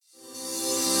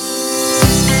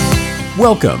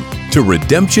Welcome to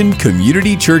Redemption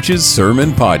Community Church's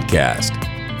Sermon Podcast.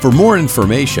 For more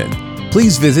information,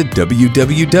 please visit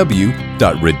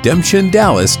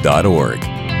www.redemptiondallas.org.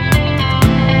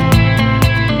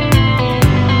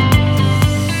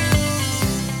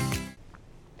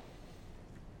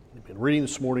 I've been reading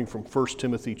this morning from 1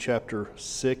 Timothy chapter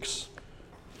 6.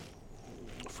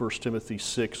 1 Timothy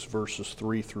 6 verses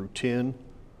 3 through 10.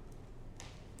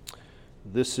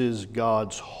 This is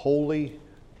God's holy,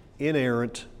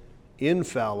 inerrant,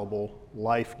 infallible,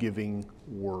 life-giving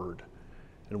word,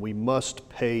 and we must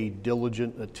pay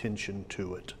diligent attention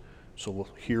to it. So we'll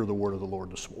hear the word of the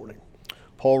Lord this morning.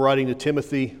 Paul writing to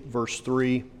Timothy, verse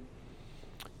 3,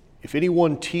 "If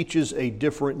anyone teaches a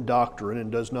different doctrine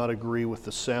and does not agree with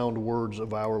the sound words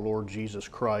of our Lord Jesus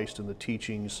Christ and the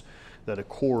teachings that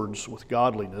accords with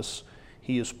godliness,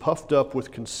 he is puffed up with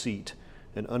conceit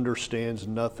and understands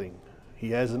nothing.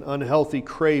 He has an unhealthy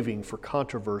craving for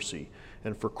controversy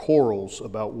and for quarrels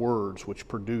about words which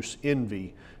produce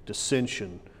envy,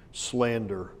 dissension,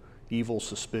 slander, evil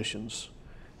suspicions,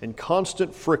 and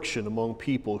constant friction among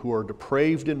people who are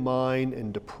depraved in mind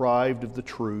and deprived of the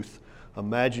truth,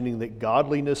 imagining that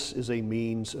godliness is a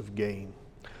means of gain.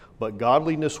 But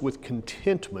godliness with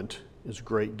contentment is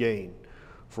great gain.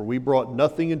 For we brought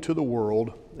nothing into the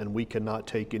world, and we cannot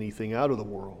take anything out of the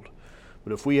world.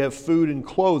 But if we have food and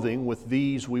clothing, with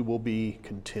these we will be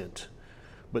content.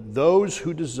 But those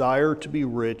who desire to be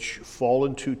rich fall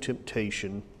into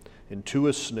temptation, into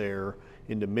a snare,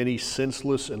 into many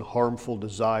senseless and harmful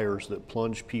desires that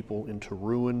plunge people into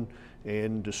ruin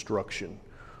and destruction.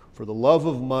 For the love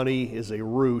of money is a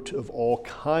root of all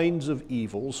kinds of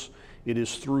evils. It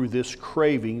is through this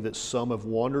craving that some have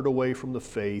wandered away from the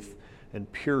faith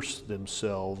and pierced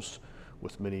themselves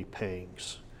with many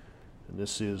pangs." And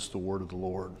this is the word of the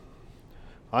Lord.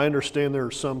 I understand there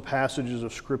are some passages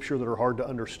of Scripture that are hard to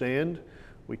understand.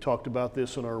 We talked about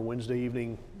this in our Wednesday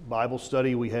evening Bible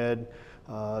study we had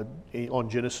on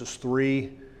Genesis 3.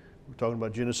 We're talking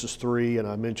about Genesis 3, and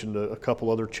I mentioned a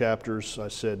couple other chapters. I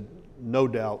said, no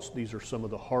doubts, these are some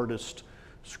of the hardest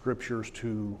Scriptures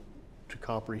to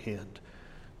comprehend.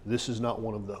 This is not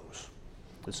one of those.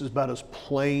 This is about as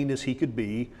plain as he could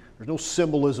be. There's no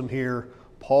symbolism here.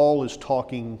 Paul is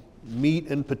talking meat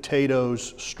and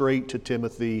potatoes straight to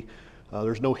Timothy.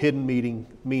 There's no hidden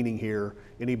meaning here.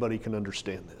 Anybody can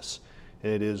understand this.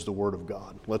 And it is the Word of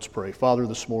God. Let's pray. Father,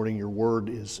 this morning your Word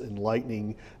is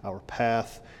enlightening our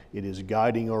path. It is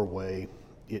guiding our way.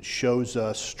 It shows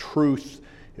us truth.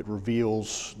 It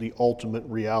reveals the ultimate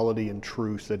reality and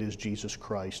truth that is Jesus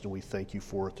Christ, and we thank you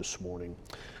for it this morning.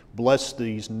 Bless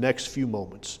these next few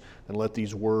moments and let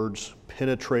these words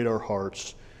penetrate our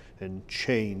hearts and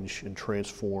change and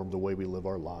transform the way we live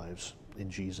our lives.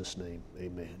 In Jesus' name,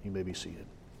 amen. You may be seated.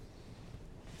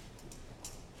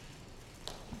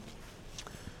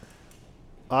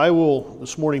 I will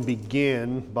this morning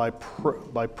begin by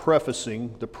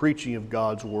prefacing the preaching of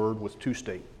God's Word with two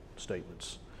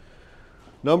statements.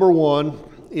 Number one,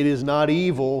 it is not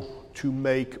evil to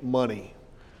make money,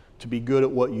 to be good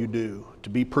at what you do, to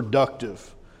be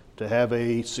productive, to have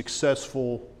a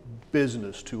successful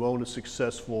business, to own a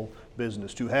successful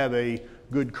business, to have a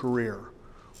good career.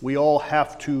 We all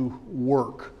have to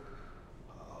work.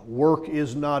 Work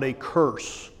is not a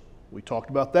curse. We talked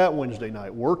about that Wednesday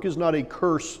night. Work is not a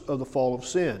curse of the fall of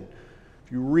sin.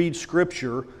 If you read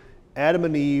Scripture, Adam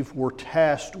and Eve were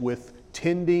tasked with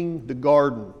tending the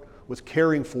garden, with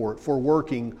caring for it, for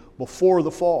working before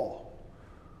the fall.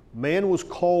 Man was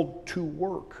called to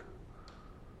work.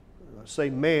 I say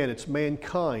man, it's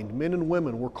mankind. Men and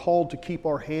women, we're called to keep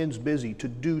our hands busy, to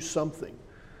do something.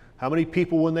 How many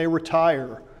people when they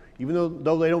retire, even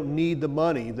though they don't need the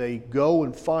money, they go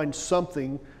and find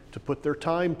something to put their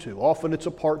time to. Often it's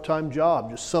a part-time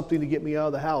job, just something to get me out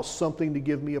of the house, something to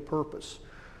give me a purpose.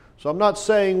 So I'm not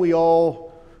saying we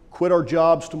all quit our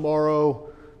jobs tomorrow,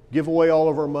 give away all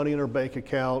of our money in our bank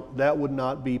account. That would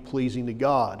not be pleasing to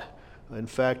God. In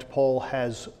fact, Paul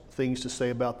has things to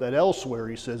say about that elsewhere.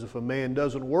 He says if a man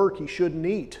doesn't work, he shouldn't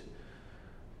eat.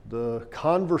 The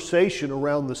conversation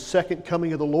around the second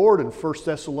coming of the Lord in 1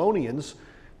 Thessalonians,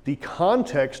 the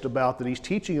context about that he's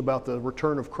teaching about the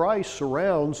return of Christ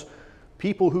surrounds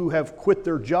people who have quit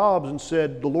their jobs and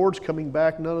said, the Lord's coming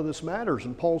back, none of this matters.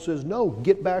 And Paul says, no,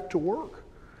 get back to work.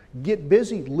 Get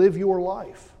busy, live your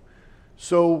life.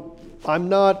 So I'm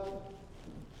not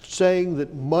saying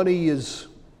that money is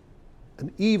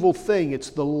an evil thing.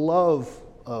 It's the love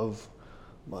of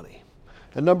money.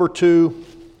 And number two,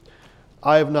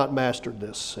 I have not mastered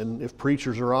this. And if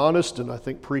preachers are honest, and I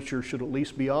think preachers should at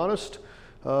least be honest,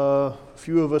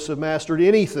 few of us have mastered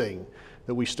anything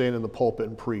that we stand in the pulpit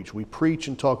and preach. We preach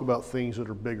and talk about things that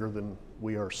are bigger than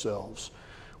we ourselves.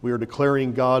 We are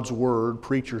declaring God's word,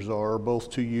 preachers are, both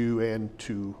to you and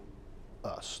to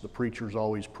us. The preacher's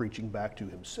always preaching back to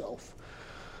himself.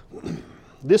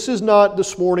 This is not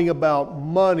this morning about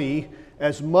money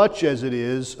as much as it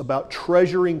is about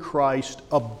treasuring Christ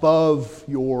above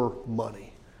your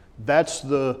money. That's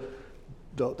the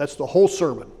whole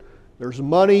sermon. There's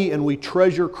money, and we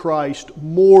treasure Christ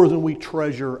more than we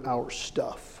treasure our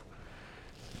stuff.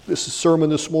 This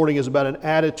sermon this morning is about an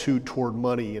attitude toward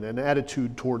money and an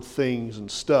attitude toward things and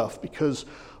stuff, because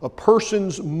a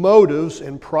person's motives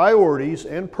and priorities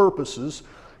and purposes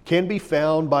can be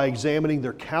found by examining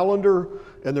their calendar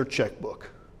and their checkbook.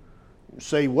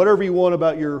 Say whatever you want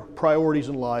about your priorities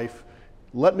in life.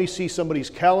 Let me see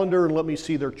somebody's calendar and let me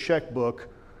see their checkbook,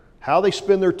 how they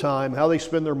spend their time, how they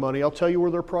spend their money. I'll tell you where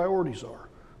their priorities are.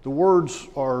 The words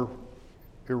are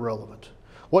irrelevant.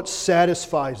 What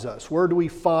satisfies us? Where do we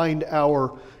find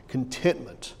our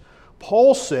contentment?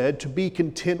 Paul said to be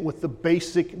content with the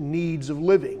basic needs of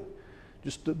living.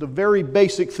 Just the very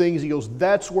basic things. He goes,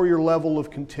 that's where your level of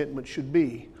contentment should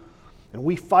be. And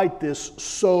we fight this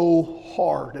so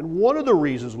hard. And one of the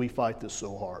reasons we fight this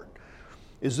so hard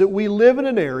is that we live in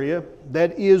an area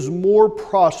that is more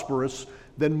prosperous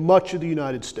than much of the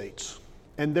United States.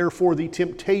 And therefore the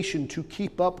temptation to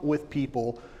keep up with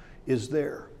people is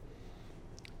there.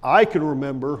 I can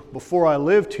remember before I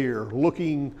lived here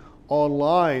looking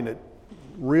online at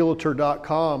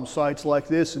Realtor.com, sites like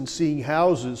this, and seeing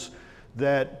houses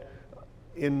that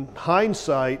in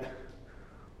hindsight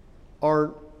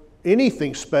aren't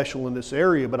anything special in this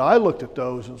area, but I looked at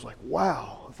those and was like,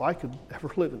 wow, if I could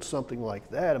ever live in something like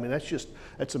that. I mean,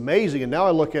 that's amazing. And now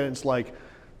I look at it and it's like,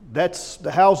 that's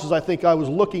the houses I think I was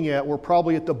looking at were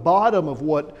probably at the bottom of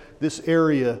what this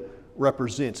area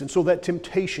represents. And so that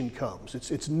temptation comes.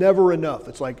 It's never enough.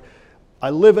 It's like, I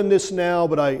live in this now,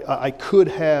 but I could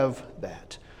have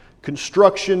that.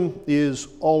 Construction is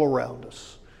all around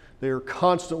us. They're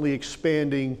constantly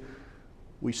expanding.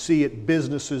 We see it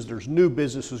businesses, there's new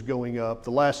businesses going up.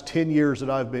 The last 10 years that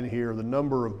I've been here, the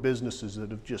number of businesses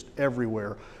that have just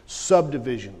everywhere,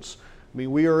 subdivisions. I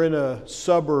mean, we are in a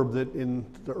suburb that in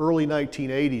the early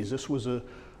 1980s, this was a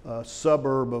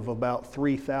suburb of about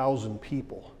 3,000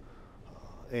 people.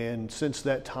 And since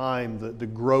that time, the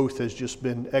growth has just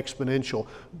been exponential.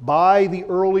 By the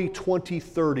early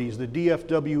 2030s, the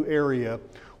DFW area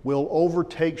will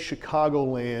overtake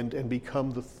Chicagoland and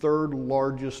become the third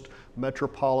largest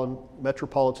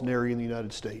metropolitan area in the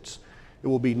United States. It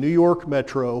will be New York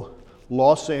Metro,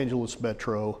 Los Angeles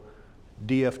Metro,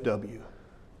 DFW.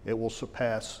 It will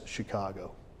surpass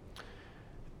Chicago.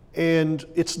 And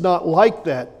it's not like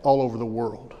that all over the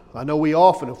world. I know we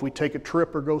often, if we take a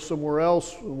trip or go somewhere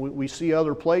else, we see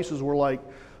other places, we're like,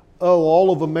 oh,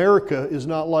 all of America is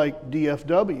not like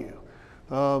DFW.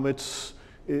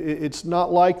 It's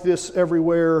not like this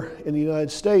everywhere in the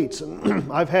United States.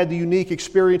 And I've had the unique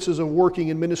experiences of working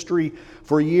in ministry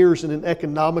for years in an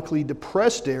economically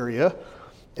depressed area,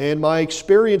 and my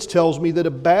experience tells me that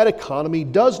a bad economy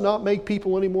does not make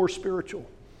people any more spiritual.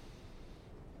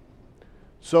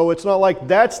 So it's not like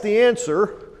that's the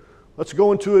answer. Let's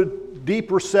go into a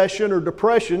deep recession or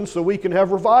depression so we can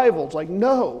have revival. It's like,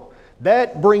 no,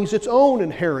 that brings its own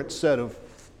inherent set of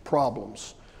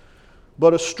problems.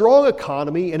 But a strong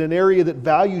economy in an area that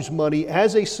values money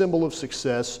as a symbol of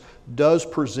success does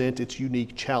present its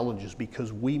unique challenges,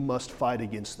 because we must fight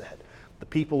against that. The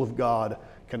people of God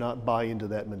cannot buy into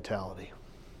that mentality.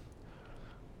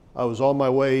 I was on my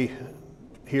way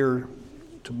here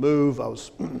to move. I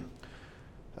was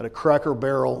at a Cracker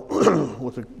Barrel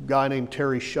with a guy named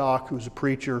Terry Schock, who's a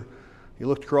preacher. He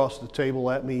looked across the table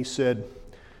at me. He said,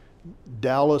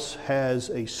 Dallas has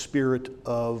a spirit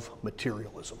of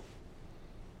materialism.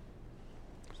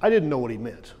 I didn't know what he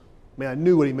meant. I mean, I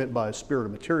knew what he meant by a spirit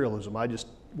of materialism. I just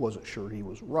wasn't sure he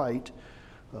was right.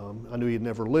 I knew he'd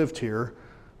never lived here.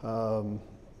 And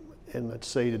I'd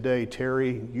say today,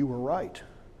 Terry, you were right.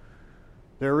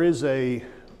 There is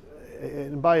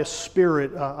and by a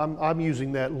spirit, I'm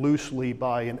using that loosely,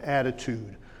 by an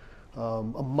attitude,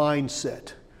 a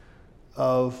mindset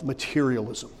of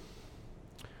materialism.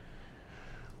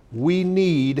 We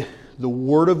need the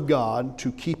Word of God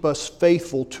to keep us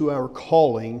faithful to our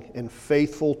calling and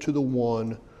faithful to the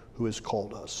one who has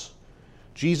called us.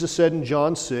 Jesus said in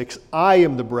John 6, I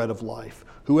am the bread of life.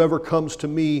 Whoever comes to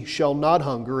me shall not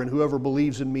hunger, and whoever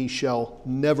believes in me shall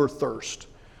never thirst.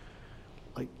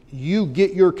 Like, you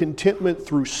get your contentment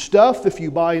through stuff if you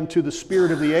buy into the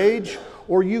spirit of the age,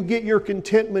 or you get your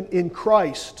contentment in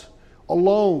Christ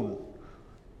alone.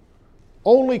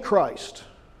 Only Christ.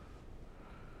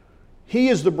 He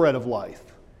is the bread of life.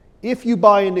 If you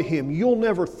buy into Him, you'll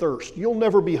never thirst. You'll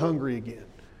never be hungry again,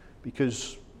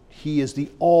 because He is the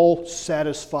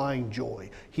all-satisfying joy.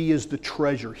 He is the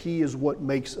treasure. He is what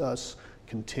makes us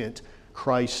content.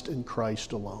 Christ and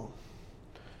Christ alone.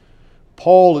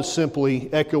 Paul is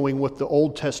simply echoing what the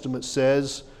Old Testament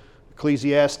says.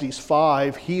 Ecclesiastes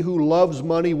 5, he who loves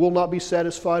money will not be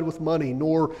satisfied with money,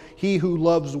 nor he who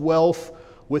loves wealth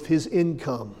with his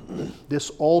income. This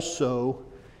also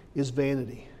is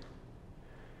vanity.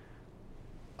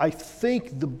 I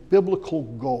think the biblical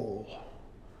goal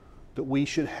that we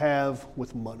should have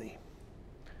with money,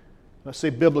 and I say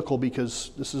biblical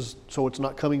because it's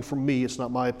not coming from me, it's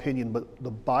not my opinion, but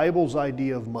the Bible's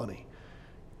idea of money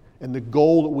and the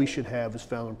goal that we should have is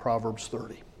found in Proverbs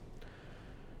 30.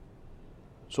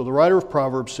 So the writer of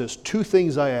Proverbs says, 2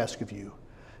 things I ask of you.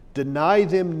 Deny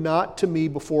them not to me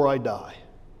before I die.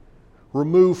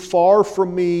 Remove far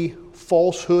from me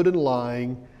falsehood and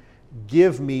lying.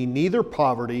 Give me neither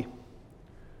poverty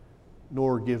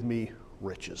nor give me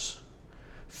riches.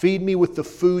 Feed me with the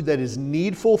food that is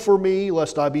needful for me,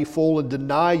 lest I be full and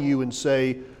deny you and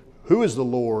say, who is the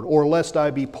Lord? Or lest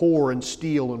I be poor and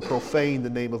steal and profane the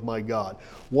name of my God.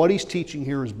 What he's teaching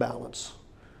here is balance.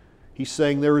 He's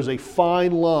saying there is a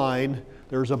fine line,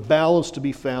 there is a balance to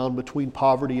be found between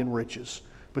poverty and riches,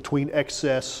 between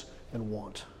excess and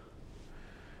want.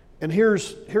 And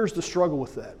here's the struggle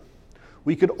with that.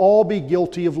 We could all be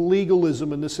guilty of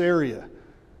legalism in this area.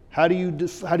 How do you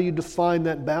define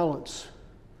that balance?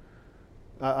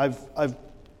 I've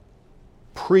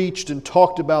preached and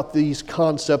talked about these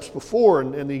concepts before,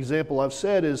 and the example I've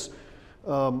said is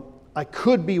I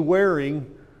could be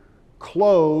wearing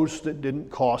clothes that didn't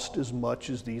cost as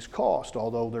much as these cost,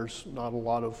 although there's not a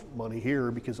lot of money here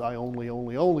because I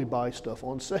only buy stuff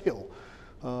on sale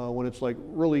when it's like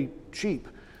really cheap.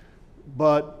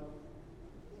 But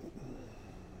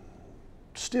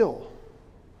still,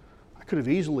 I could have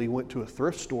easily went to a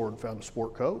thrift store and found a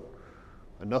sport coat,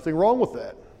 and nothing wrong with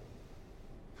that.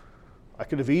 I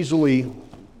could have easily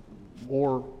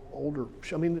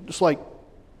just like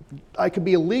I could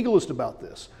be a legalist about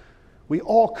this. We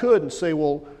all could and say,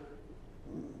 well,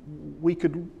 we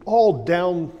could all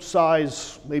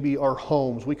downsize maybe our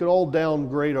homes. We could all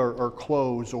downgrade our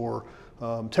clothes or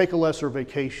take a lesser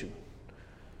vacation.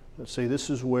 Let's say this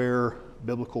is where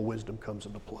biblical wisdom comes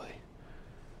into play.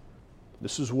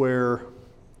 This is where,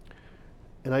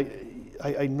 and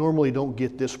I normally don't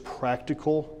get this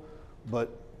practical, but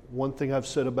one thing I've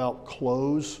said about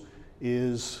clothes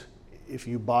is if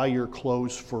you buy your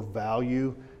clothes for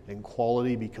value and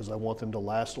quality because I want them to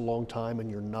last a long time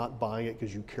and you're not buying it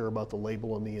because you care about the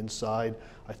label on the inside,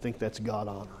 I think that's God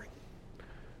honoring.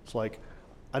 It's like,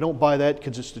 I don't buy that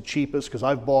because it's the cheapest, because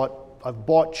I've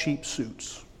bought cheap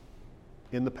suits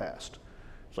in the past.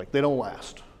 It's like they don't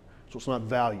last. So it's not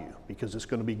value because it's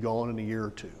going to be gone in a year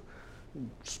or two.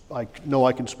 I know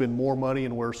I can spend more money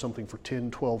and wear something for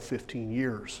 10, 12, 15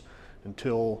 years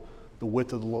until the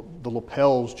width of the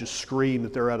lapels just scream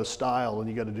that they're out of style and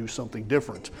you got to do something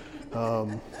different.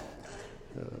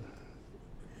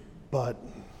 But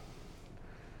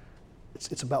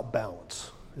it's about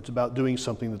balance. It's about doing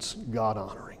something that's God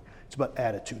honoring. It's about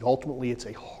attitude. Ultimately, it's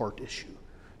a heart issue.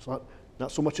 It's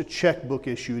not so much a checkbook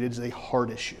issue, it is a heart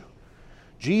issue.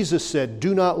 Jesus said,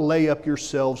 do not lay up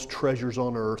yourselves treasures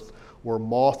on earth where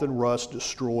moth and rust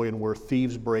destroy and where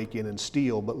thieves break in and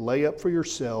steal, but lay up for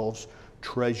yourselves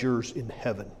treasures in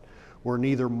heaven, where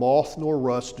neither moth nor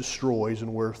rust destroys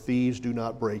and where thieves do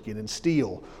not break in and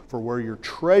steal. For where your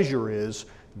treasure is,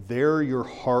 there your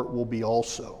heart will be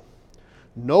also.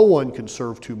 No one can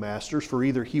serve 2 masters, for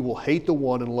either he will hate the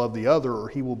one and love the other, or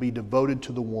he will be devoted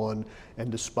to the one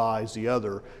and despise the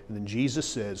other. And then Jesus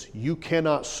says, you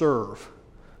cannot serve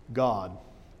God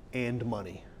and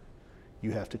money.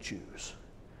 You have to choose.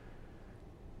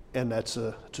 And it's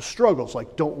a struggle. It's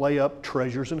like, don't lay up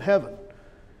treasures in heaven.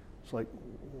 It's like,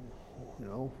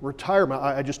 retirement.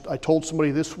 I told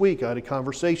somebody this week, I had a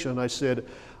conversation, and I said,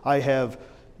 I have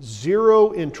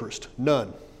zero interest,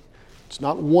 none. It's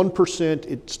not 1%,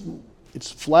 it's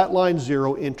flatline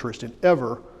 0 interest in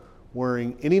ever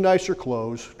wearing any nicer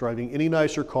clothes, driving any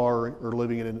nicer car, or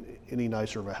living in any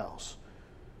nicer of a house.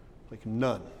 Like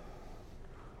none.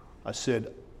 I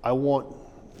said,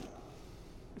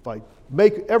 if I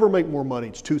ever make more money,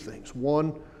 it's 2 things.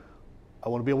 One, I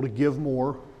want to be able to give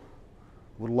more.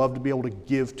 Would love to be able to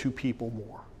give to people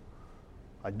more.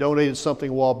 I donated something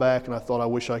a while back and I thought I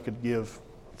wish I could give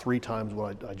 3 times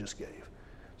what I just gave.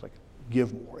 It's like,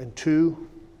 give more. And 2,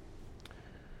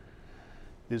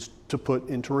 is to put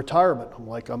into retirement.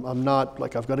 I'm not,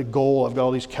 like I've got a goal, I've got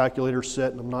all these calculators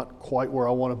set, and I'm not quite where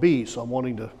I want to be, so I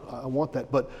want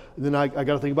that. But then I got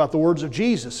to think about the words of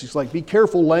Jesus. He's like, be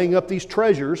careful laying up these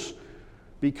treasures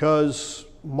because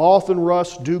moth and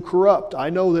rust do corrupt. I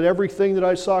know that everything that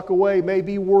I sock away may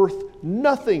be worth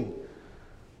nothing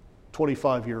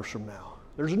 25 years from now.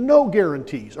 There's no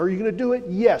guarantees. Are you going to do it?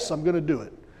 Yes, I'm going to do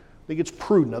it. I think it's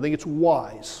prudent. I think it's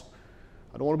wise.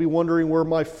 I don't want to be wondering where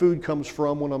my food comes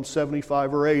from when I'm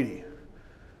 75 or 80.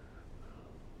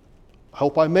 I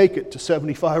hope I make it to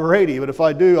 75 or 80, but if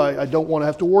I do, I don't want to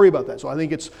have to worry about that. So I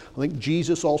think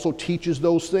Jesus also teaches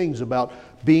those things about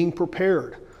being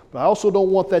prepared. But I also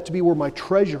don't want that to be where my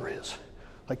treasure is.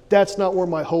 Like, that's not where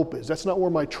my hope is. That's not where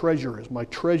my treasure is. My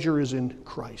treasure is in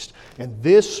Christ. And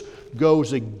this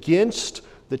goes against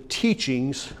the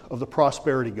teachings of the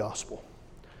prosperity gospel,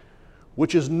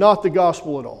 which is not the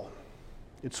gospel at all.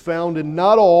 It's found in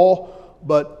not all,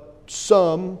 but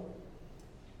some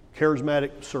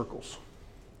charismatic circles.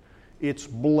 It's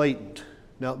blatant.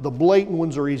 Now, the blatant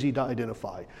ones are easy to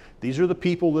identify. These are the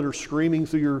people that are screaming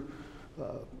through your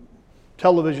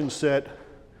television set,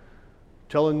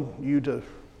 telling you to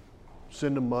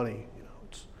send them money.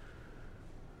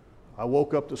 I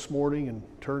woke up this morning and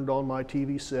turned on my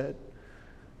TV set,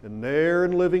 and there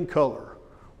in living color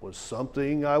was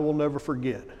something I will never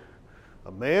forget.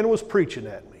 A man was preaching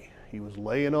at me. He was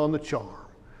laying on the charm.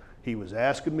 He was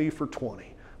asking me for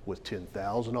 20 with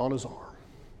 10,000 on his arm.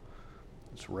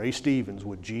 It's Ray Stevens,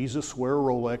 would Jesus wear a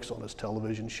Rolex on his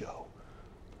television show?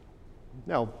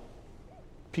 Now,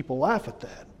 people laugh at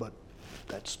that, but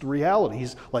that's the reality.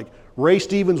 He's like, Ray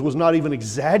Stevens was not even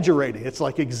exaggerating. It's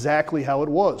like exactly how it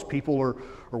was. People are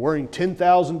wearing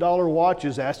 $10,000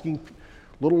 watches, asking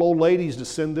little old ladies to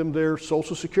send them their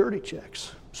Social Security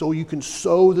checks so you can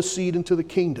sow the seed into the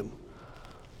kingdom.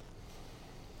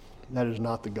 That is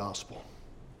not the gospel.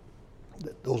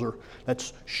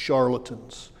 That's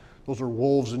charlatans. Those are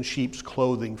wolves in sheep's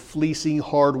clothing, fleecing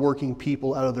hardworking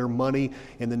people out of their money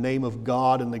in the name of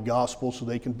God and the gospel so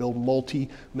they can build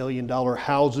multi-million-dollar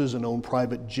houses and own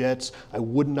private jets. I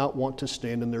would not want to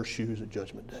stand in their shoes at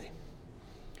Judgment Day.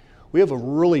 We have a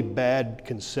really bad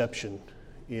conception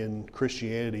in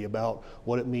Christianity about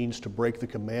what it means to break the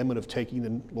commandment of taking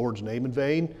the Lord's name in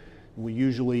vain. We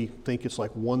usually think it's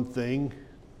like one thing,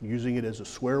 using it as a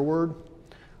swear word.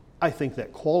 I think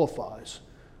that qualifies,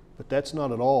 but that's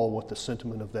not at all what the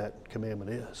sentiment of that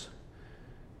commandment is.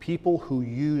 People who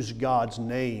use God's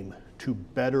name to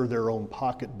better their own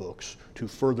pocketbooks, to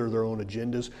further their own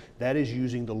agendas, that is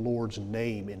using the Lord's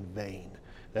name in vain.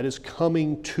 That is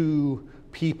coming to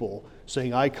people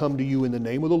saying, I come to you in the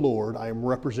name of the Lord. I am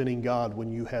representing God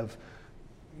when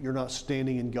you're not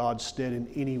standing in God's stead in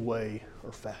any way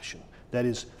or fashion. That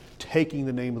is taking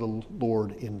the name of the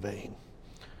Lord in vain.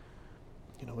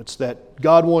 It's that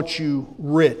God wants you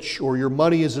rich, or your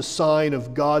money is a sign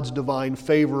of God's divine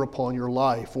favor upon your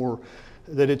life, or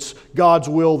that it's God's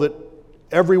will that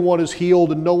everyone is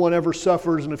healed and no one ever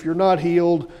suffers, and if you're not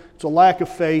healed, it's a lack of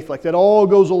faith. Like, that all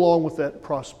goes along with that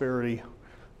prosperity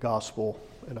gospel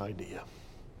and idea.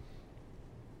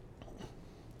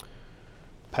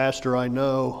 Pastor I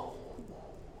know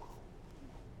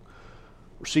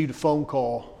received a phone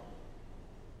call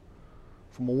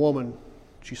from a woman.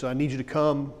 She said, I need you to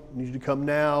come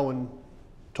now and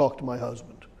talk to my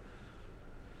husband.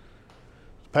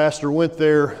 The pastor went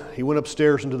there. He went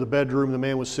upstairs into the bedroom. The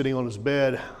man was sitting on his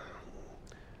bed.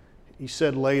 He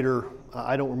said later,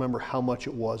 I don't remember how much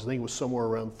it was. I think it was somewhere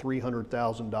around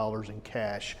 $300,000 in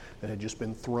cash that had just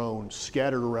been thrown,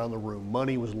 scattered around the room.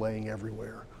 Money was laying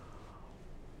everywhere.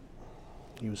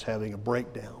 He was having a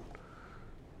breakdown.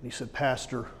 And he said,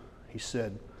 Pastor, he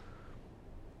said,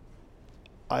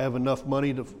 I have enough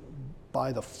money to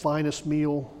buy the finest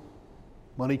meal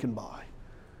money can buy,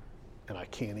 and I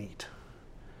can't eat.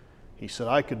 He said,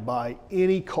 I could buy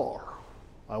any car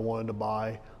I wanted to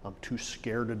buy. I'm too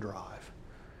scared to drive.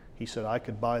 He said, I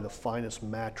could buy the finest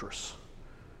mattress.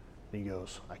 And he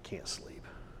goes, I can't sleep.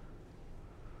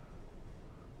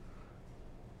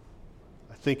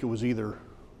 I think it was either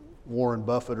Warren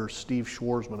Buffett or Steve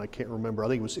Schwarzman. I can't remember. I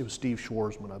think it was Steve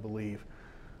Schwarzman, I believe,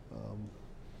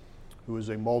 who is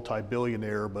a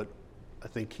multi-billionaire, but I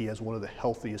think he has one of the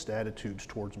healthiest attitudes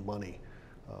towards money,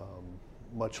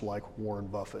 much like Warren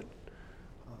Buffett.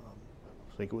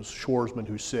 I think it was Schwarzman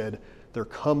who said, there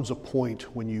comes a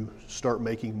point when you start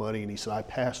making money, and he said, I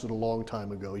passed it a long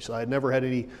time ago. He said, I never had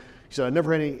any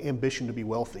ambition to be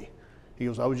wealthy. He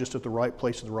goes, I was just at the right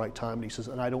place at the right time. And he says,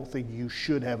 and I don't think you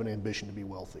should have an ambition to be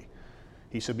wealthy.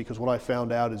 He said, because what I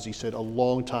found out is, he said, a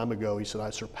long time ago, he said, I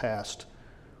surpassed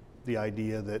the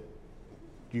idea that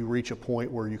you reach a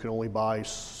point where you can only buy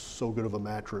so good of a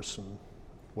mattress and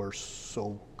wear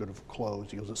so good of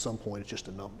clothes. He goes, at some point, it's just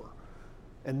a number.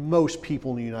 And most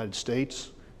people in the United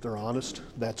States, if they're honest,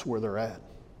 that's where they're at.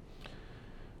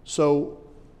 So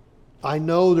I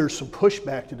know there's some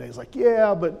pushback today. It's like,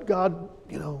 yeah, but God,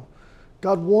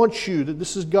 God wants you. That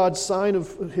this is God's sign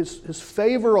of His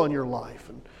favor on your life.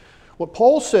 And what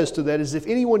Paul says to that is, if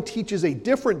anyone teaches a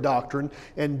different doctrine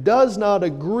and does not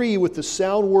agree with the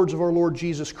sound words of our Lord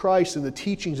Jesus Christ and the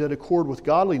teachings that accord with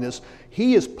godliness,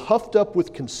 he is puffed up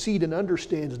with conceit and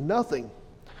understands nothing.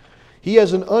 He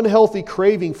has an unhealthy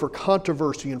craving for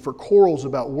controversy and for quarrels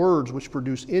about words, which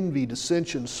produce envy,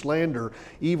 dissension, slander,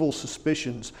 evil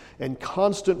suspicions, and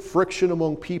constant friction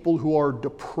among people who are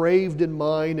depraved in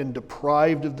mind and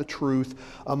deprived of the truth,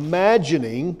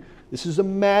 imagining,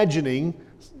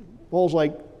 Paul's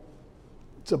like,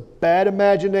 it's a bad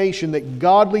imagination that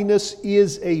godliness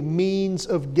is a means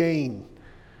of gain.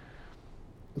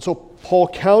 And so Paul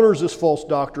counters this false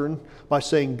doctrine by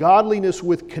saying godliness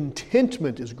with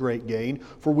contentment is great gain,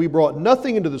 for we brought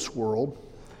nothing into this world,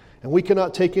 and we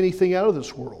cannot take anything out of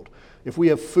this world. If we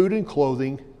have food and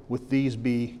clothing, with these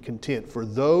be content. For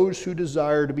those who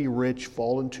desire to be rich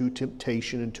fall into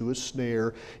temptation, into a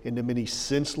snare, into many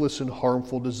senseless and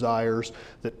harmful desires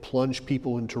that plunge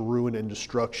people into ruin and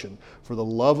destruction. For the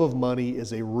love of money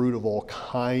is a root of all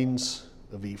kinds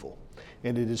of evil.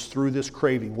 And it is through this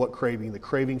craving. What craving? The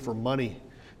craving for money,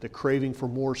 the craving for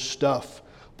more stuff.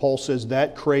 Paul says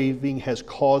that craving has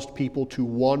caused people to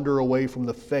wander away from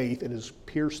the faith and has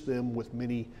pierced them with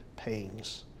many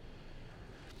pangs.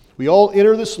 We all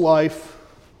enter this life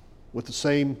with the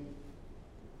same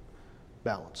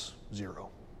balance, zero.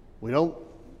 We don't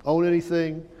own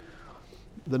anything.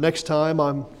 The next time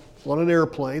I'm on an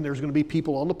airplane, there's going to be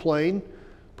people on the plane,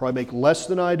 probably make less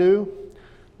than I do.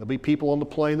 There'll be people on the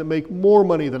plane that make more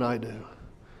money than I do.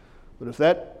 But if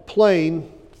that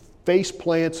plane face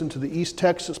plants into the East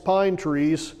Texas pine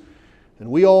trees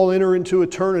and we all enter into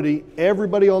eternity,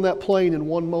 everybody on that plane in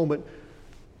one moment,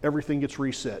 everything gets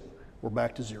reset. We're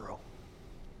back to zero.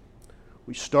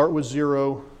 We start with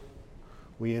zero,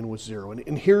 we end with zero.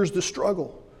 And here's the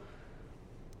struggle,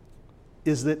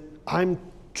 is that I'm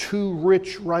too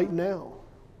rich right now.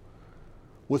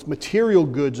 With material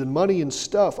goods and money and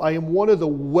stuff, I am one of the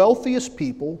wealthiest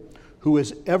people who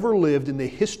has ever lived in the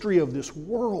history of this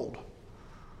world.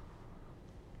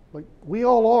 Like we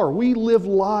all are. We live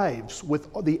lives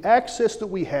with the access that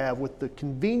we have, with the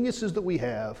conveniences that we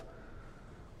have.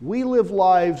 We live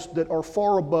lives that are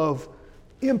far above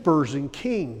emperors and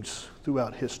kings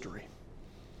throughout history.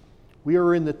 We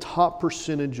are in the top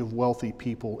percentage of wealthy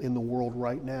people in the world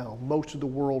right now. Much of the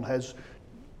world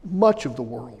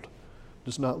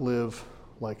does not live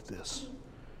like this.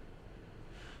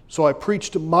 So I preach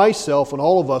to myself and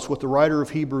all of us what the writer of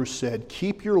Hebrews said: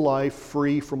 keep your life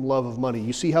free from love of money.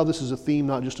 You see how this is a theme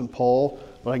not just in Paul,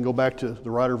 but I can go back to the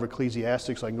writer of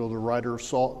Ecclesiastes, I can go to the writer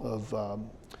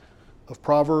of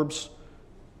Proverbs,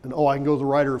 and I can go to the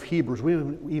writer of Hebrews. We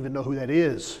don't even know who that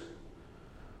is.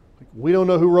 We don't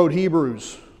know who wrote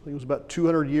Hebrews. I think it was about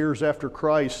 200 years after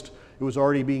Christ. It was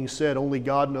already being said, only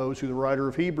God knows who the writer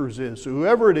of Hebrews is. So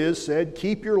whoever it is said,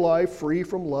 keep your life free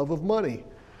from love of money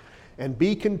and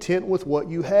be content with what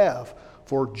you have.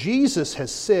 For Jesus has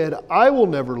said, I will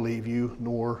never leave you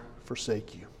nor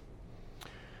forsake you.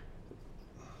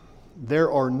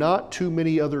 There are not too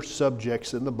many other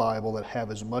subjects in the Bible that have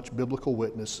as much biblical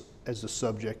witness as the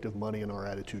subject of money and our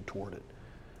attitude toward it.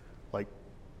 Like,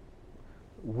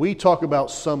 we talk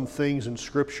about some things in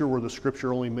Scripture where the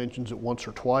Scripture only mentions it once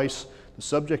or twice. The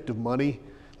subject of money,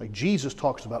 like Jesus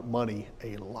talks about money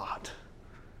a lot.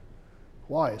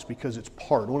 Why? It's because it's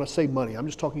part. When I say money, I'm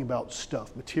just talking about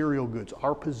stuff, material goods,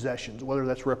 our possessions, whether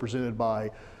that's represented by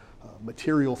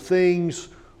material things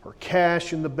or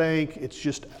cash in the bank. It's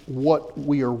just what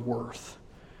we are worth.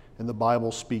 And the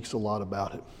Bible speaks a lot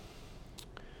about it.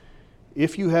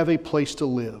 If you have a place to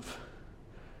live,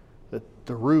 that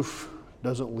the roof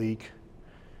doesn't leak,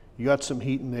 you got some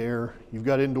heat and air, you've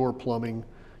got indoor plumbing,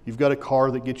 you've got a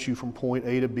car that gets you from point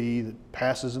A to B that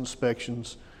passes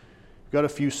inspections, you've got a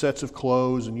few sets of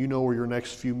clothes, and you know where your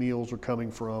next few meals are coming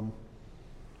from,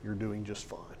 you're doing just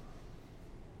fine.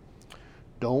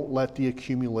 Don't let the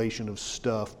accumulation of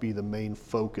stuff be the main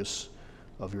focus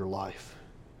of your life.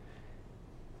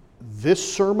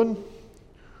 This sermon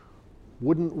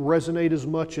wouldn't resonate as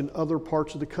much in other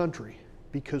parts of the country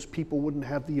because people wouldn't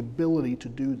have the ability to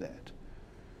do that.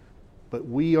 But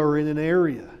we are in an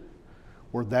area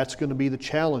where that's going to be the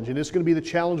challenge. And it's going to be the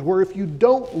challenge where if you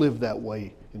don't live that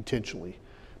way intentionally,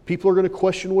 people are going to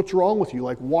question what's wrong with you.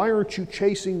 Like, why aren't you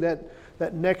chasing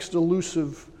that next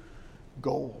elusive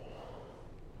goal.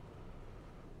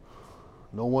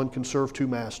 No one can serve two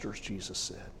masters, Jesus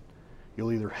said.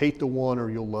 You'll either hate the one or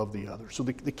you'll love the other. So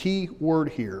the key word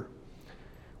here,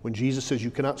 when Jesus says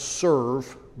you cannot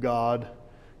serve God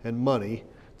and money,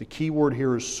 the key word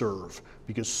here is serve,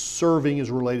 because serving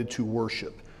is related to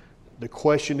worship. The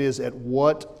question is, at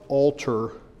what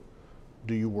altar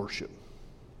do you worship?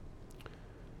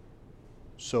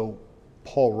 So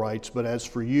Paul writes, but as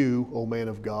for you, O man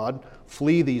of God,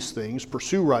 flee these things,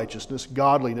 pursue righteousness,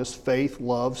 godliness, faith,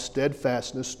 love,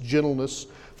 steadfastness, gentleness,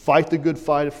 fight the good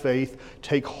fight of faith,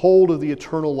 take hold of the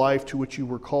eternal life to which you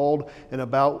were called and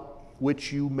about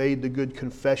which you made the good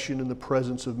confession in the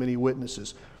presence of many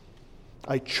witnesses.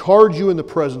 I charge you in the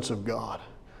presence of God.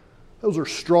 Those are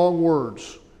strong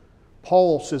words.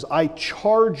 Paul says, I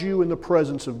charge you in the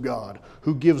presence of God,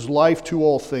 who gives life to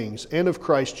all things, and of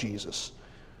Christ Jesus,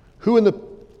 who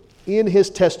in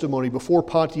his testimony before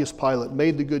Pontius Pilate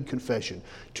made the good confession,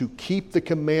 to keep the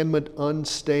commandment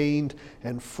unstained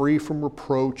and free from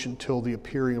reproach until the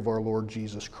appearing of our Lord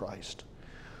Jesus Christ,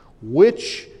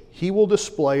 which he will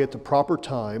display at the proper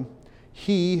time,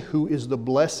 he who is the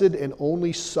blessed and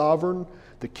only sovereign,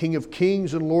 the King of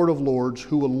kings and Lord of lords,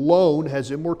 who alone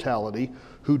has immortality,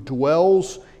 who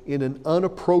dwells in an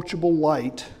unapproachable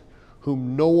light,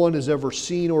 whom no one has ever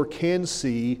seen or can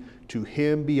see, to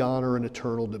him be honor and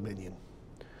eternal dominion.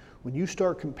 When you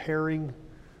start comparing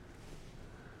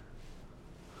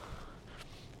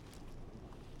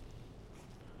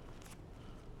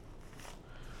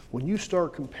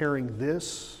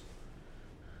this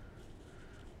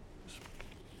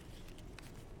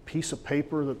piece of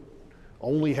paper that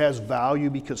only has value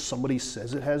because somebody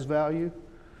says it has value,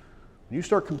 when you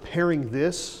start comparing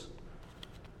this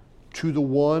to the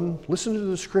one, listen to the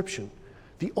description,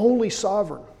 the only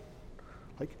sovereign,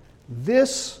 like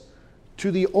this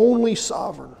to the only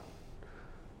sovereign,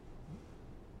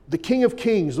 the King of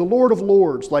kings, the Lord of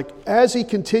lords, like as he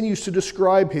continues to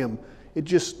describe him,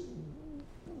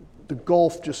 the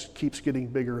gulf just keeps getting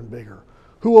bigger and bigger.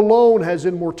 Who alone has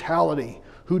immortality,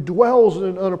 who dwells in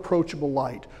an unapproachable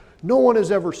light. No one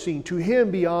has ever seen. To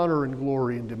him be honor and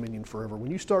glory and dominion forever.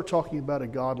 When you start talking about a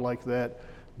God like that,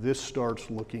 this starts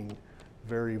looking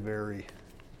very, very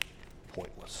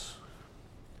pointless.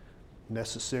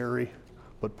 Necessary,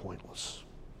 but pointless.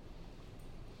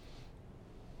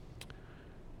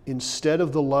 Instead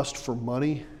of the lust for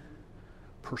money,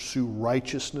 pursue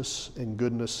righteousness and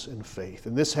goodness and faith.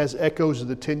 And this has echoes of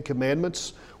the Ten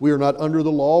Commandments. We are not under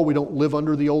the law. We don't live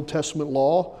under the Old Testament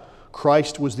law.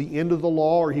 Christ was the end of the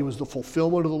law, or he was the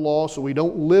fulfillment of the law, so we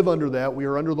don't live under that. We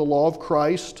are under the law of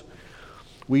Christ.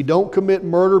 We don't commit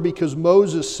murder because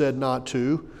Moses said not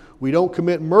to. We don't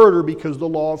commit murder because the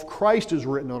law of Christ is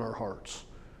written on our hearts.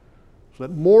 So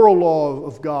that moral law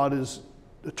of God is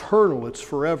eternal, it's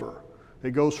forever.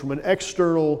 It goes from an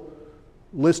external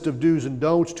list of do's and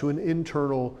don'ts to an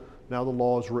internal, now the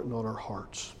law is written on our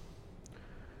hearts.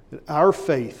 And our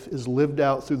faith is lived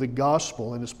out through the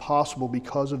gospel and is possible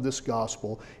because of this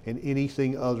gospel, and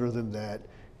anything other than that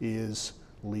is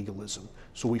legalism.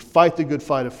 So we fight the good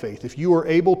fight of faith. If you are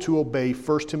able to obey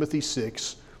 1 Timothy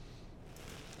 6,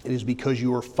 it is because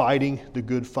you are fighting the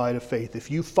good fight of faith.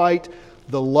 If you fight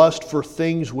the lust for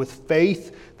things with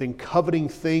faith, then coveting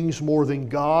things more than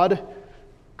God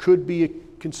could be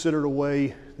considered a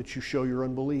way that you show your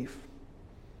unbelief.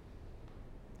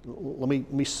 Let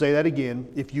me say that again.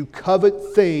 If you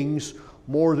covet things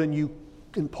more than you,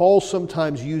 and Paul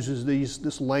sometimes uses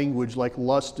this language like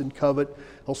lust and covet.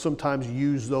 He'll sometimes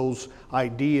use those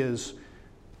ideas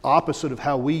opposite of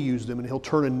how we use them, and he'll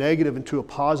turn a negative into a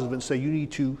positive and say you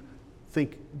need to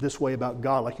think this way about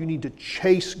God. Like you need to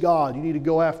chase God. You need to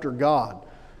go after God.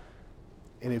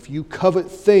 And if you covet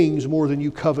things more than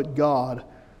you covet God,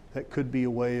 that could be a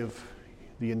way of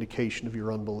the indication of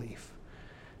your unbelief.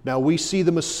 Now we see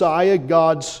the Messiah,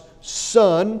 God's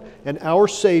Son, and our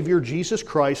Savior, Jesus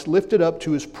Christ, lifted up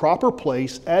to his proper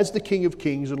place as the King of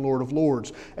kings and Lord of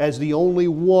lords, as the only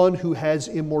one who has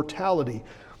immortality.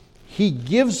 He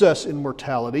gives us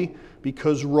immortality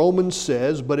because Romans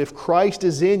says, but if Christ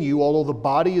is in you, although the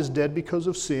body is dead because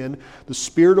of sin, the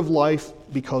spirit of life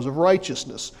because of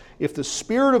righteousness. If the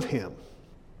Spirit of Him,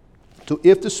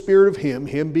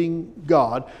 Him being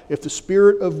God, if the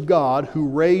Spirit of God who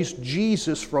raised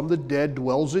Jesus from the dead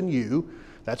dwells in you,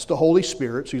 that's the Holy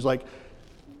Spirit. So he's like,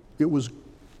 it was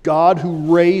God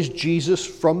who raised Jesus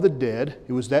from the dead.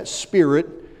 It was that Spirit.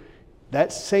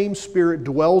 That same Spirit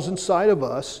dwells inside of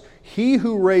us. He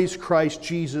who raised Christ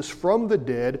Jesus from the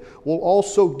dead will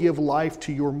also give life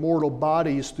to your mortal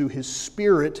bodies through His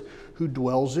Spirit who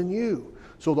dwells in you.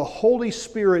 So the Holy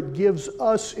Spirit gives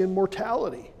us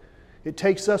immortality. It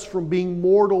takes us from being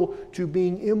mortal to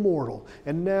being immortal.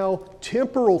 And now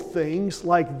temporal things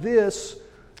like this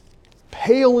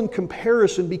pale in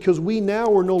comparison because we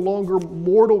now are no longer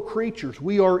mortal creatures.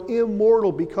 We are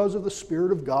immortal because of the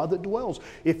Spirit of God that dwells.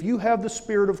 If you have the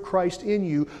Spirit of Christ in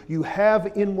you, you have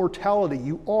immortality.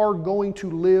 You are going to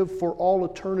live for all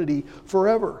eternity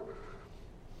forever.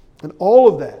 And all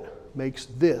of that makes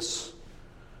this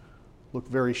look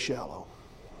very shallow.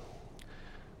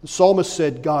 The psalmist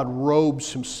said God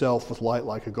robes himself with light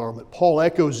like a garment. Paul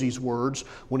echoes these words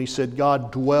when he said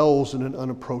God dwells in an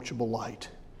unapproachable light.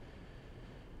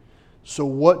 So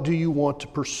what do you want to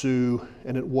pursue,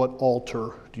 and at what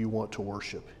altar do you want to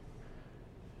worship?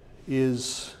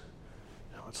 Is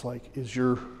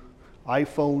your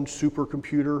iPhone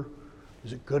supercomputer,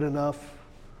 is it good enough?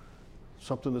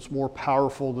 Something that's more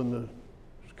powerful than the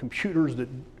computers that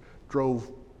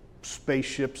drove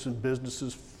spaceships and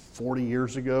businesses 40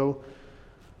 years ago?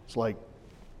 It's like,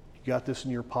 you got this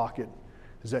in your pocket.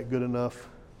 Is that good enough?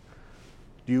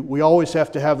 We always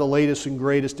have to have the latest and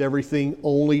greatest everything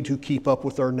only to keep up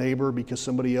with our neighbor because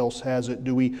somebody else has it?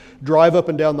 Do we drive up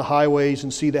and down the highways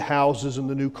and see the houses and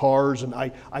the new cars? And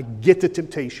I get the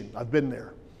temptation. I've been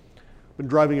there. I've been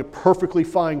driving a perfectly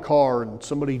fine car and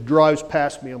somebody drives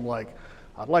past me. I'm like,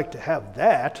 I'd like to have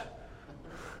that.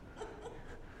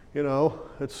 You know,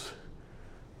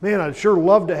 I'd sure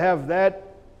love to have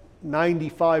that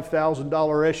 $95,000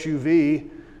 SUV.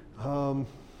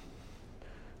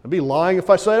 I'd be lying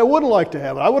if I said I wouldn't like to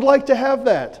have it. I would like to have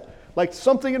that. Like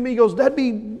something in me goes, that'd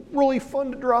be really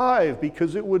fun to drive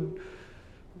because it would,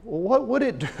 well, what would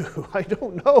it do? I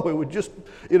don't know. It would just,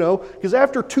 because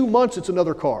after 2 months it's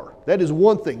another car. That is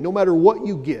one thing, no matter what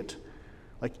you get.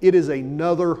 Like it is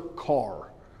another car.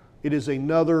 It is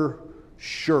another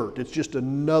shirt. It's just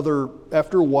another,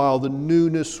 after a while the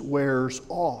newness wears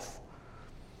off.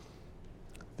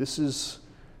 This is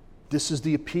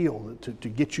the appeal, to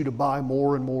get you to buy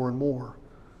more and more and more.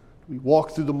 We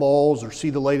walk through the malls or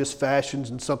see the latest fashions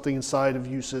and something inside of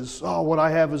you says, oh, what I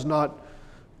have is not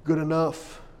good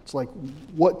enough. It's like,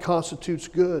 what constitutes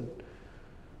good?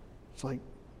 It's like,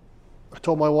 I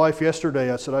told my wife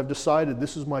yesterday, I said, I've decided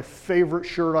this is my favorite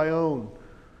shirt I own.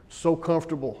 So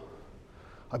comfortable.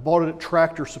 I bought it at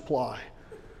Tractor Supply.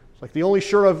 Like the only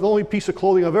piece of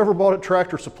clothing I've ever bought at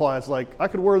Tractor Supply. It's like, I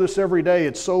could wear this every day.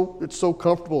 It's so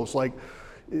comfortable. It's like,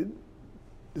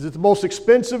 is it the most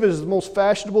expensive? Is it the most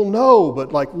fashionable? No,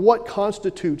 but like what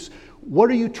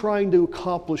are you trying to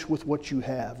accomplish with what you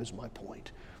have is my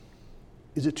point.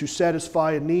 Is it to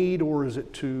satisfy a need or is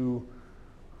it to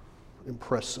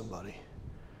impress somebody?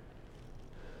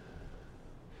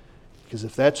 Because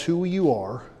if that's who you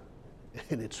are,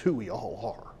 and it's who we all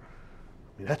are,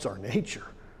 I mean, that's our nature.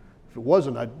 If it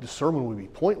wasn't, the sermon would be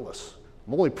pointless.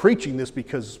 I'm only preaching this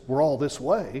because we're all this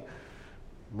way,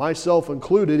 myself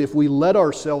included. If we let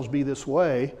ourselves be this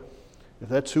way, if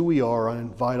that's who we are, I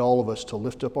invite all of us to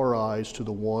lift up our eyes to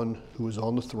the one who is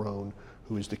on the throne,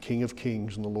 who is the King of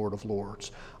Kings and the Lord of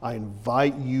Lords. I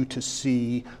invite you to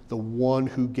see the one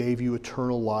who gave you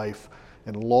eternal life,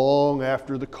 and long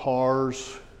after the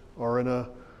cars are in a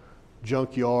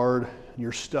junkyard and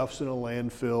your stuff's in a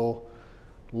landfill,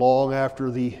 long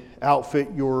after the outfit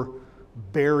you're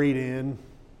buried in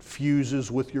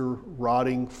fuses with your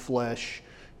rotting flesh,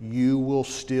 you will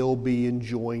still be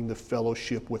enjoying the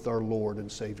fellowship with our Lord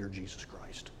and Savior Jesus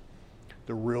Christ.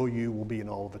 The real you will be in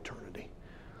all of eternity.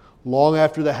 Long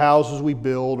after the houses we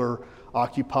build are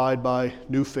occupied by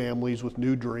new families with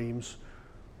new dreams,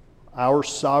 our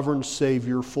sovereign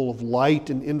Savior, full of light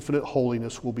and infinite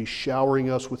holiness, will be showering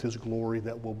us with His glory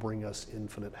that will bring us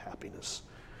infinite happiness.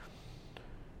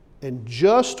 And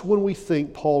just when we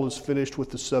think Paul is finished with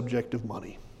the subject of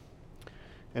money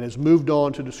and has moved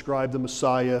on to describe the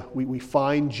Messiah, we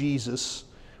find Jesus.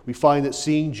 We find that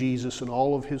seeing Jesus in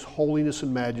all of His holiness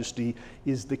and majesty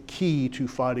is the key to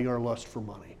fighting our lust for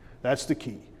money. That's the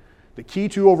key. The key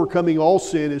to overcoming all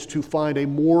sin is to find a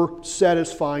more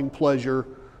satisfying pleasure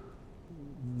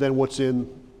than what's in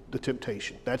the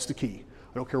temptation. That's the key.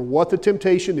 I don't care what the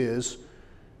temptation is.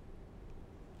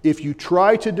 If you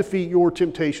try to defeat your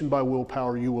temptation by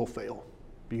willpower, you will fail.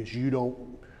 Because you don't,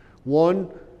 one,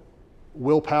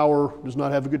 willpower does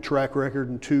not have a good track record,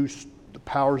 and two, the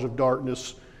powers of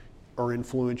darkness are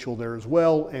influential there as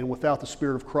well, and without the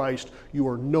Spirit of Christ, you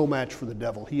are no match for the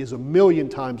devil. He is 1,000,000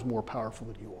 times more powerful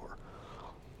than you are.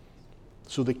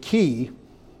 So the key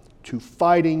to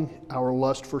fighting our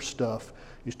lust for stuff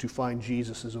is to find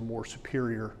Jesus as a more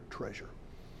superior treasure.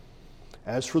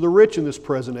 As for the rich in this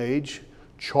present age,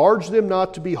 charge them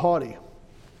not to be haughty.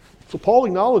 So Paul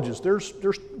acknowledges there's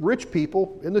rich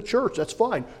people in the church. That's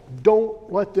fine.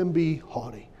 Don't let them be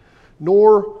haughty.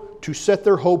 nor to set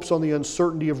their hopes on the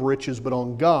uncertainty of riches, but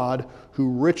on God,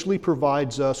 who richly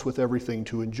provides us with everything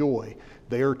to enjoy.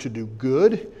 They are to do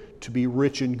good, to be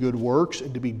rich in good works,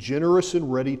 and to be generous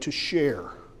and ready to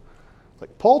share.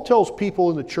 Like Paul tells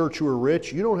people in the church who are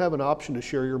rich, you don't have an option to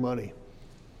share your money.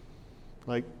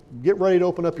 Like, get ready to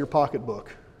open up your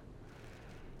pocketbook.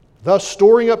 Thus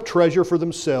storing up treasure for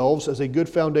themselves as a good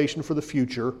foundation for the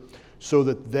future, so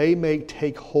that they may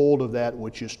take hold of that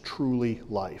which is truly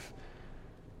life.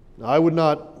 Now, I would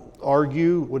not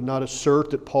argue, would not assert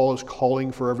that Paul is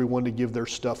calling for everyone to give their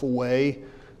stuff away.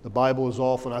 The Bible is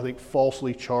often, I think,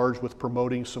 falsely charged with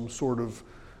promoting some sort of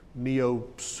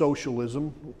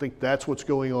neo-socialism. I think that's what's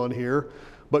going on here.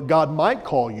 But God might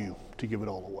call you to give it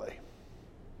all away.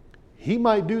 He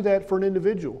might do that for an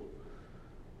individual.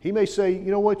 He may say,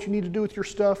 you know what you need to do with your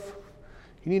stuff?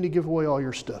 You need to give away all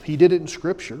your stuff. He did it in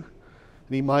Scripture,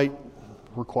 and He might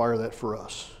require that for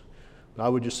us. But I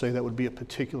would just say that would be a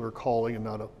particular calling and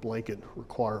not a blanket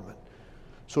requirement.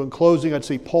 So in closing, I'd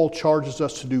say Paul charges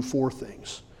us to do 4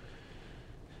 things.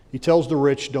 He tells the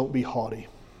rich, don't be haughty.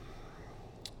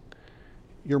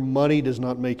 Your money does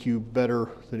not make you better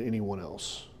than anyone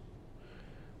else.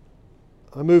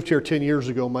 I moved here 10 years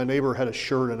ago. My neighbor had a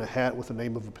shirt and a hat with the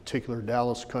name of a particular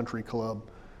Dallas country club.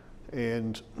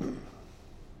 And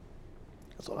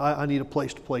I thought, I need a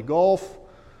place to play golf.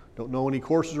 Don't know any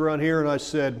courses around here. And I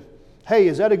said, hey,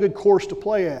 is that a good course to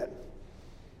play at?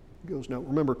 He goes, no.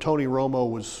 Remember, Tony Romo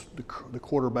was the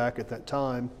quarterback at that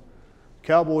time.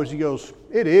 Cowboys, he goes,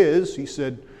 it is. He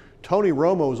said, Tony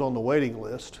Romo's on the waiting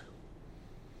list.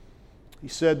 He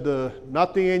said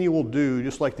not the annual due,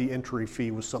 just like the entry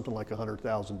fee was something like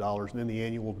 $100,000, and then the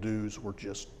annual dues were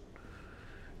just,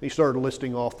 he started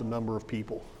listing off the number of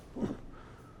people. He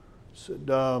said,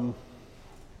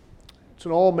 it's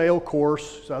an all-male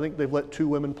course, so I think they've let 2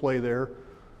 women play there.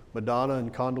 Madonna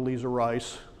and Condoleezza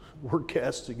Rice were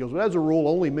guests. He goes, well, as a rule,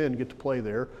 only men get to play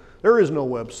there. There is no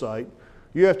website.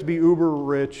 You have to be uber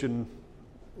rich, and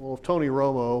well, if Tony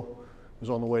Romo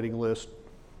is on the waiting list,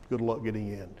 good luck getting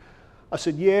in. I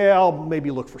said, yeah, I'll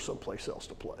maybe look for someplace else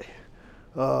to play.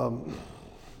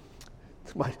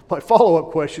 My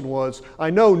follow-up question was, I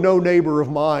know no neighbor of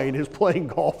mine is playing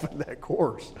golf in that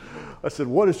course. I said,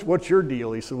 what's your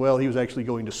deal? He said, well, he was actually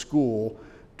going to school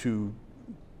to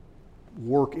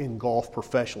work in golf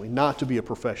professionally, not to be a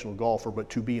professional golfer, but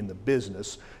to be in the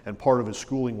business, and part of his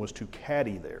schooling was to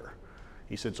caddy there.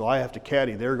 He said, so I have to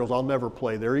caddy there. He goes, I'll never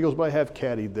play there. He goes, but I have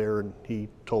caddied there, and he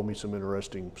told me some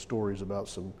interesting stories about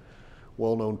some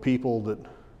well-known people that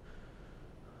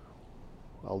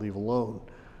I'll leave alone.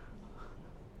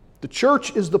 The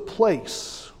church is the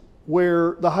place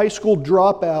where the high school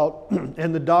dropout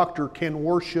and the doctor can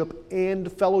worship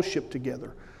and fellowship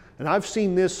together. And I've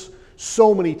seen this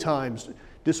so many times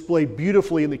displayed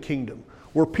beautifully in the kingdom,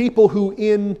 where people who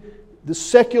in the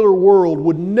secular world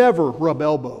would never rub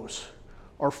elbows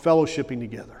are fellowshipping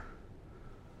together.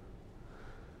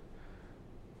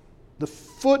 The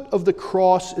foot of the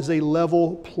cross is a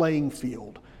level playing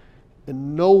field,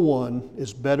 and no one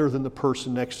is better than the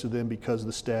person next to them because of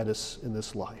the status in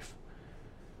this life.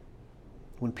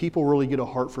 When people really get a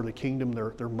heart for the kingdom,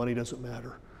 their money doesn't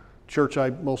matter. Church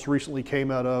I most recently came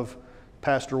out of,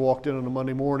 pastor walked in on a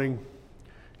Monday morning,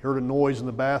 heard a noise in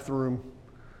the bathroom.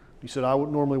 He said, I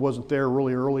normally wasn't there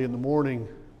really early in the morning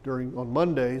on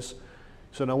Mondays.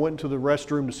 He said, I went into the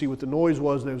restroom to see what the noise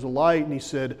was, and there was a light, and he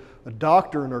said, a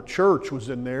doctor in our church was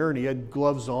in there, and he had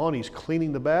gloves on, he's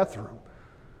cleaning the bathroom.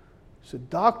 He said,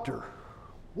 doctor,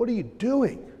 what are you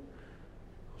doing?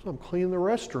 I said, I'm cleaning the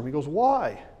restroom. He goes, why?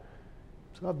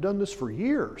 I said, I've done this for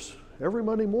years, every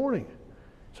Monday morning.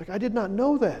 He's like, I did not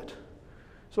know that.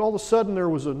 So all of a sudden there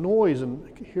was a noise,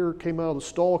 and here came out of the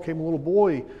stall, came a little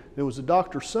boy. It was the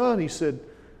doctor's son. He said,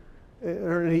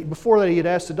 before that he had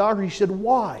asked the doctor, he said,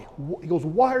 why? He goes,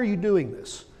 why are you doing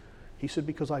this? He said,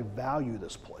 because I value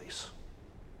this place.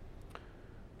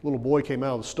 The little boy came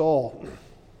out of the stall.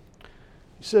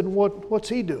 He said, what's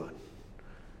he doing?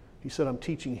 He said, I'm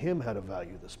teaching him how to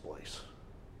value this place.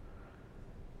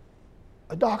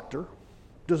 A doctor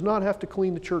does not have to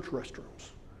clean the church restrooms,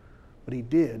 but he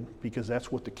did because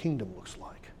that's what the kingdom looks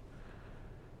like.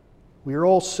 We are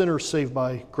all sinners saved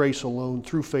by grace alone,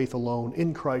 through faith alone,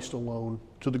 in Christ alone,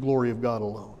 to the glory of God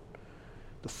alone.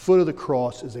 The foot of the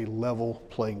cross is a level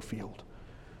playing field.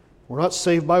 We're not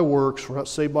saved by works. We're not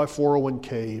saved by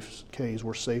 401ks.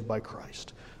 We're saved by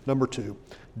Christ. Number 2,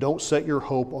 don't set your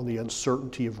hope on the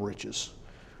uncertainty of riches.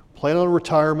 Plan on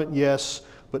retirement, yes,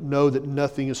 but know that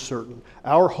nothing is certain.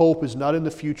 Our hope is not in the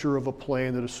future of a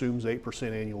plan that assumes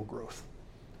 8% annual growth.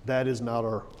 That is not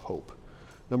our hope.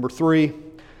 Number 3,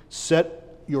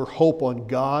 set your hope on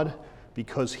God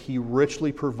because He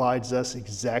richly provides us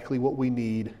exactly what we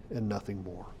need and nothing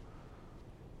more.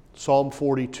 Psalm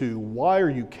 42, why are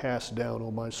you cast down, O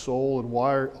my soul, and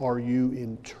why are you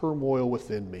in turmoil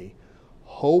within me?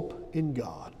 Hope in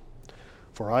God,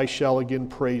 for I shall again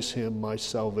praise Him, my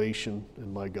salvation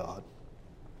and my God.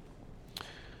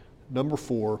 Number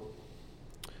 4,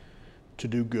 to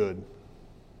do good,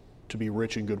 to be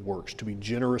rich in good works, to be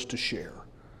generous to share.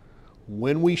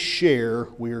 When we share,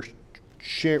 we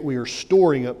are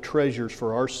storing up treasures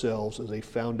for ourselves as a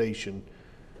foundation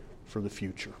for the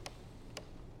future.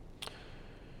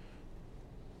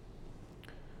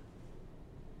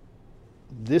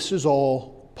 This is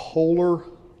all polar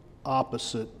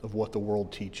opposite of what the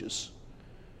world teaches.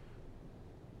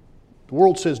 The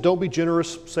world says, don't be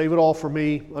generous, save it all for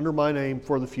me, under my name,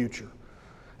 for the future.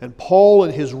 And Paul,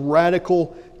 in his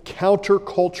radical,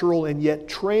 countercultural, and yet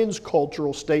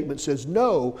transcultural statement says,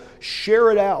 no,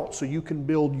 share it out so you can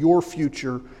build your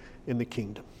future in the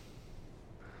kingdom.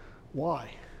 Why?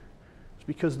 It's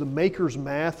because the maker's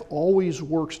math always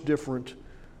works different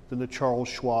than the Charles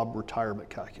Schwab retirement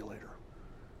calculator.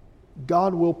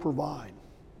 God will provide.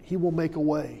 He will make a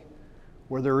way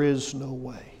where there is no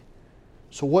way.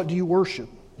 So what do you worship?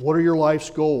 What are your life's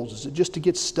goals? Is it just to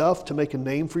get stuff, to make a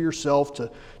name for yourself, to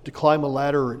climb a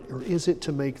ladder, or is it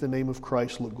to make the name of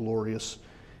Christ look glorious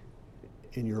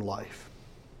in your life?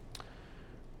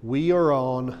 We are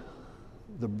on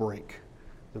the brink,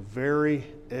 the very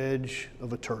edge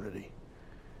of eternity.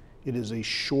 It is a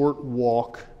short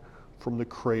walk from the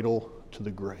cradle to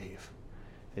the grave.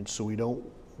 And so we don't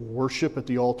worship at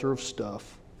the altar of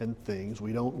stuff and things.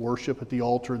 We don't worship at the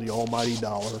altar of the almighty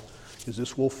dollar, because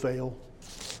this will fail.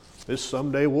 This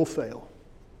someday will fail.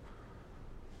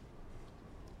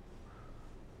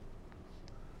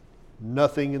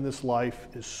 Nothing in this life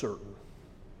is certain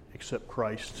except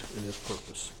Christ and His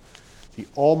purpose. The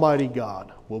Almighty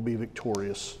God will be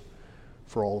victorious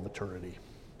for all of eternity,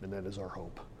 and that is our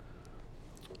hope.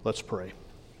 Let's pray.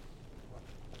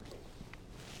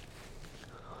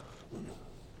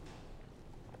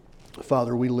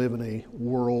 Father, we live in a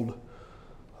world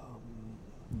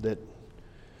that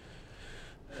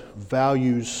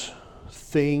values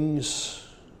things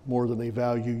more than they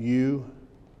value you.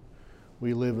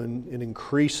 We live in an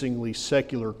increasingly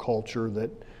secular culture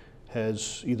that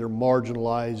has either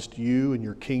marginalized you and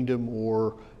your kingdom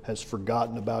or has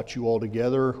forgotten about you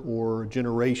altogether, or a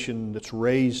generation that's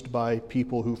raised by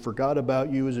people who forgot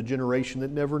about you as a generation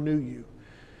that never knew you.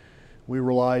 We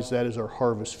realize that is our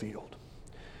harvest field.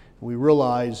 We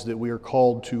realize that we are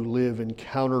called to live in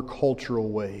countercultural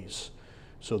ways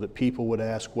so that people would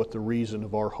ask what the reason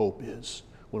of our hope is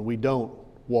when we don't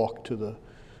walk to the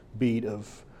beat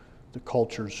of the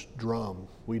culture's drum.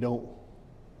 We don't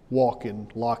walk in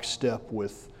lockstep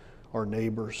with our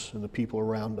neighbors and the people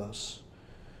around us.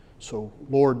 So,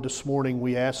 Lord, this morning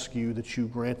we ask you that you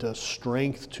grant us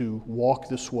strength to walk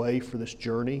this way for this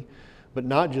journey, but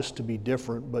not just to be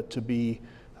different, but to be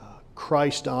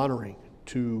Christ-honoring,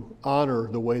 to honor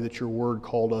the way that your word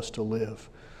called us to live,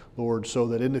 Lord, so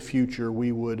that in the future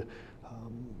we would,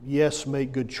 yes,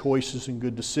 make good choices and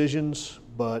good decisions,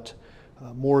 but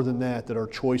more than that, that our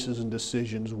choices and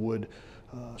decisions would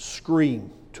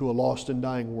scream to a lost and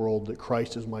dying world that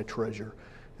Christ is my treasure.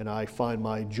 And I find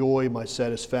my joy, my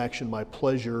satisfaction, my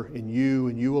pleasure in you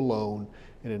and you alone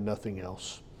and in nothing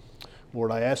else.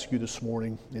 Lord, I ask you this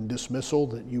morning in dismissal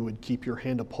that you would keep your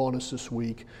hand upon us this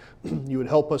week. You would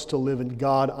help us to live in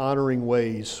God-honoring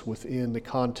ways within the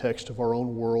context of our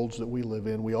own worlds that we live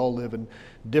in. We all live in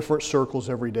different circles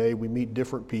every day. We meet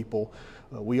different people.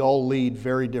 We all lead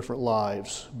very different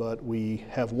lives, but we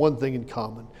have one thing in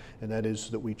common, and that is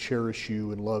that we cherish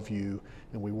you and love you,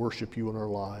 and we worship you in our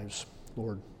lives.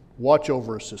 Lord, watch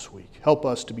over us this week. Help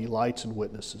us to be lights and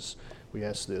witnesses. We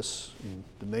ask this in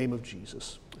the name of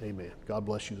Jesus. Amen. God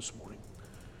bless you this morning.